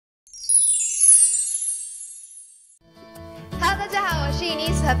是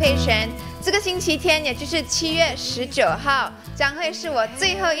Eunice 何沛璇。这个星期天，也就是7月19号，将会是我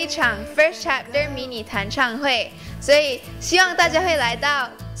最后一场 First Chapter 迷你弹唱会，所以希望大家会来到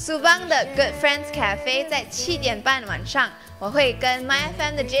Subang 的 Good Friends Cafe， 在7点半晚上，我会跟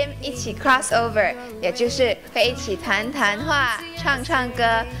MyFM 的 Jim 一起 cross over， 也就是会一起谈谈话、唱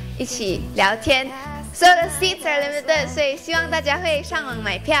歌，一起聊天。所有的 seats are limited， 所以希望大家会上网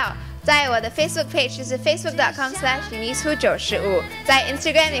买票。在我的 Facebook page 就是 facebook.com/eunice95， 在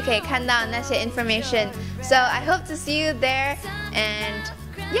Instagram 也可以看到那些 information。So I hope to see you there and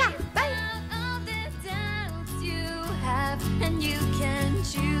yeah, bye.